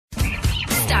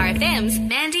Star FM's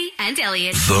Mandy and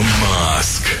Elliott. The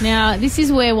Mask. Now, this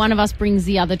is where one of us brings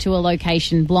the other to a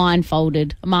location,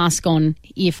 blindfolded, a mask on,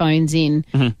 earphones in,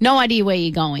 no idea where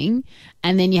you're going,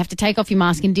 and then you have to take off your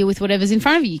mask and deal with whatever's in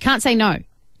front of you. You can't say no,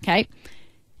 okay?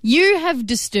 You have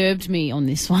disturbed me on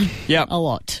this one a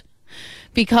lot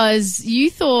because you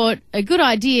thought a good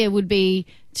idea would be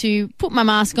to put my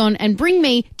mask on and bring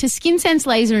me to Skin Sense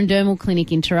Laser and Dermal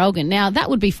Clinic in Traralgon. Now, that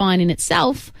would be fine in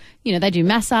itself. You know, they do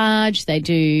massage, they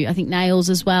do, I think, nails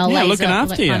as well. Yeah, laser, looking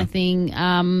after that you. kind of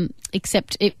thing.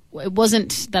 Except it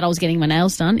wasn't that I was getting my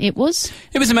nails done. It was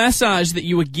a massage that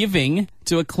you were giving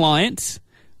to a client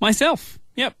myself.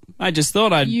 Yep. I just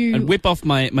thought I'd whip off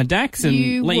my Dax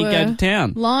and let you go to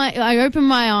town. I opened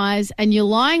my eyes and you're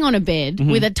lying on a bed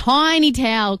with a tiny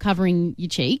towel covering your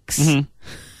cheeks.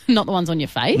 Not the ones on your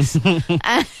face.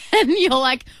 And you're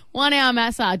like, 1 hour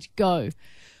massage, go.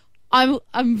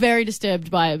 I'm very disturbed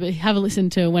by it, but have a listen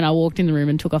to when I walked in the room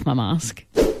and took off my mask.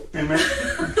 Hey, man.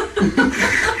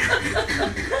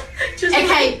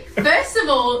 Okay, first of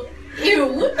all,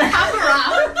 ew, cover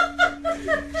up.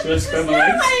 Should I spread my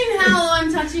legs? Explain how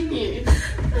I'm touching you.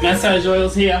 Massage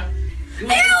oil's here. Ew,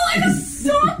 it's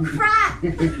so crap.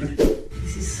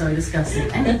 This is so disgusting.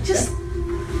 And it just...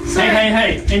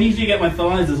 Hey, I need you to get my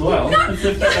thighs as well. Let's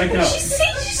lift that back up.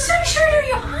 She's so showing her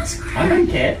your ass crack. I don't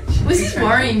care. This is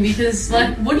worrying because,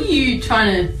 like, what are you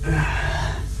trying to...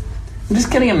 I'm just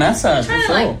getting a massage, trying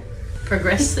to, like,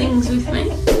 progress things with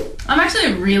me? I'm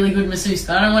actually a really good masseuse,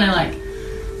 but I don't want to, like,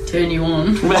 turn you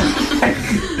on.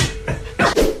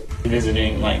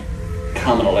 Visiting, like,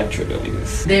 Carmen Electra doing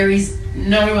this. There is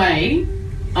no way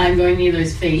I'm going near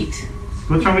those feet.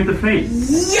 What's wrong with the feet?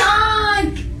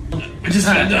 Yuck! We just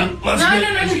had it done. No.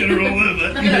 I'm just gonna roll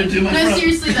over. You're gonna do my front.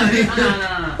 Seriously though.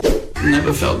 No.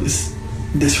 Never felt this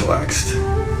relaxed.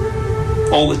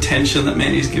 All the tension that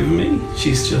Mandy's given me,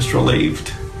 she's just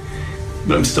relieved.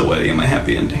 But I'm still waiting on my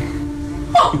happy ending.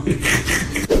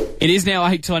 It is now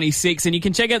 8:26, and you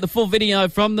can check out the full video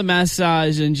from the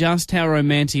massage and just how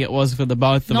romantic it was for the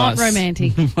both of us. Not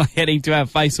romantic. By heading to our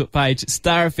Facebook page,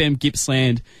 Star FM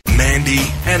Gippsland. Mandy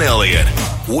and Elliott.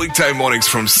 Weekday mornings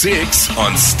from 6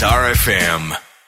 on Star FM.